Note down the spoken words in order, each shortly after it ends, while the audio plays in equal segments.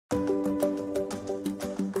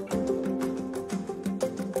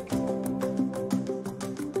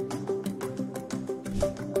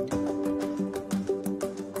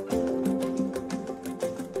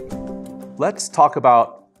Let's talk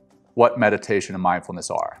about what meditation and mindfulness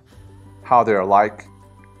are, how they are alike,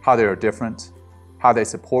 how they are different, how they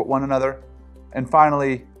support one another, and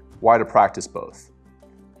finally, why to practice both.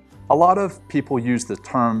 A lot of people use the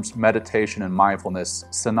terms meditation and mindfulness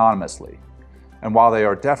synonymously, and while they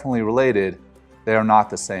are definitely related, they are not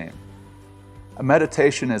the same. A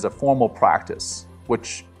meditation is a formal practice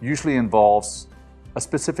which usually involves a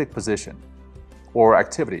specific position or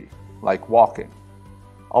activity like walking,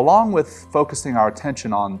 along with focusing our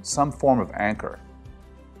attention on some form of anchor.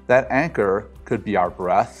 That anchor could be our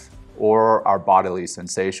breath or our bodily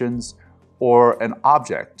sensations or an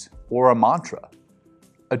object or a mantra.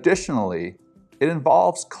 Additionally, it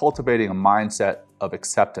involves cultivating a mindset of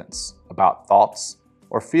acceptance about thoughts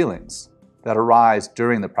or feelings that arise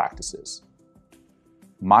during the practices.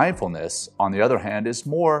 Mindfulness, on the other hand, is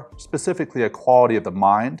more specifically a quality of the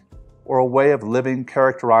mind or a way of living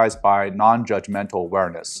characterized by non-judgmental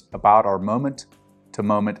awareness about our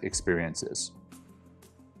moment-to-moment experiences.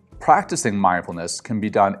 Practicing mindfulness can be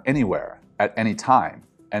done anywhere, at any time,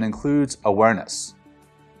 and includes awareness,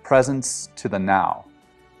 presence to the now,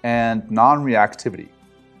 and non-reactivity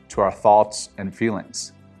to our thoughts and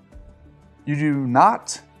feelings. You do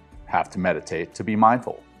not have to meditate to be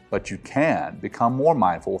mindful, but you can become more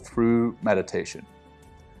mindful through meditation.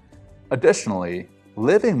 Additionally,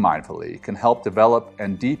 living mindfully can help develop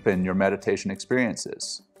and deepen your meditation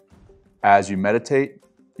experiences. As you meditate,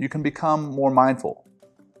 you can become more mindful.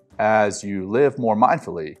 As you live more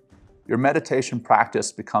mindfully, your meditation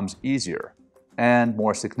practice becomes easier and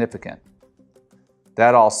more significant.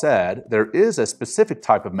 That all said, there is a specific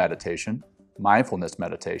type of meditation, mindfulness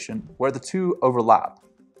meditation, where the two overlap.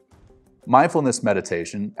 Mindfulness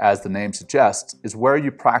meditation, as the name suggests, is where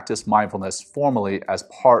you practice mindfulness formally as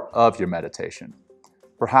part of your meditation,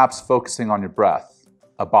 perhaps focusing on your breath,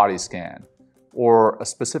 a body scan, or a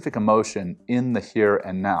specific emotion in the here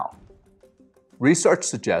and now. Research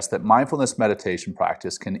suggests that mindfulness meditation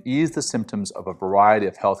practice can ease the symptoms of a variety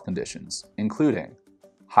of health conditions, including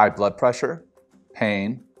high blood pressure,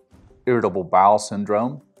 pain, irritable bowel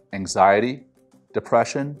syndrome, anxiety,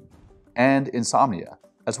 depression, and insomnia,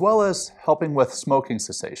 as well as helping with smoking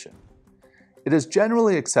cessation. It is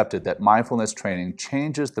generally accepted that mindfulness training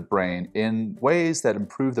changes the brain in ways that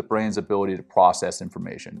improve the brain's ability to process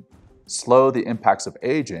information, slow the impacts of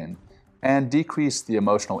aging, and decrease the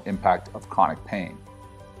emotional impact of chronic pain.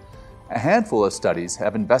 A handful of studies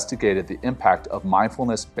have investigated the impact of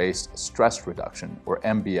mindfulness-based stress reduction, or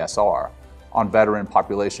MBSR, on veteran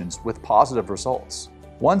populations with positive results.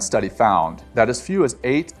 One study found that as few as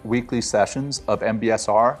 8 weekly sessions of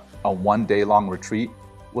MBSR, a one-day-long retreat,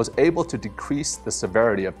 was able to decrease the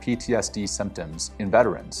severity of PTSD symptoms in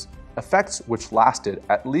veterans, effects which lasted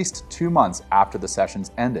at least 2 months after the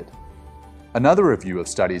sessions ended. Another review of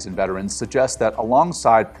studies in veterans suggests that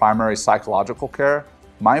alongside primary psychological care,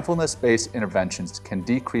 mindfulness-based interventions can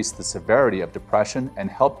decrease the severity of depression and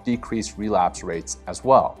help decrease relapse rates as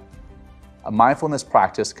well. A mindfulness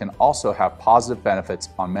practice can also have positive benefits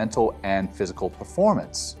on mental and physical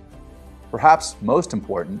performance. Perhaps most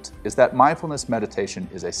important is that mindfulness meditation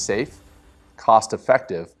is a safe,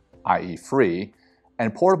 cost-effective, i.e. free,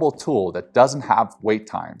 and portable tool that doesn't have wait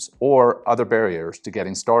times or other barriers to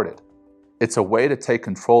getting started. It's a way to take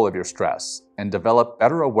control of your stress and develop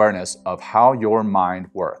better awareness of how your mind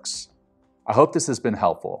works. I hope this has been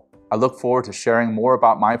helpful. I look forward to sharing more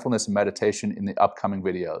about mindfulness and meditation in the upcoming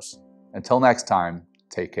videos. Until next time,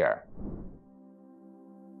 take care.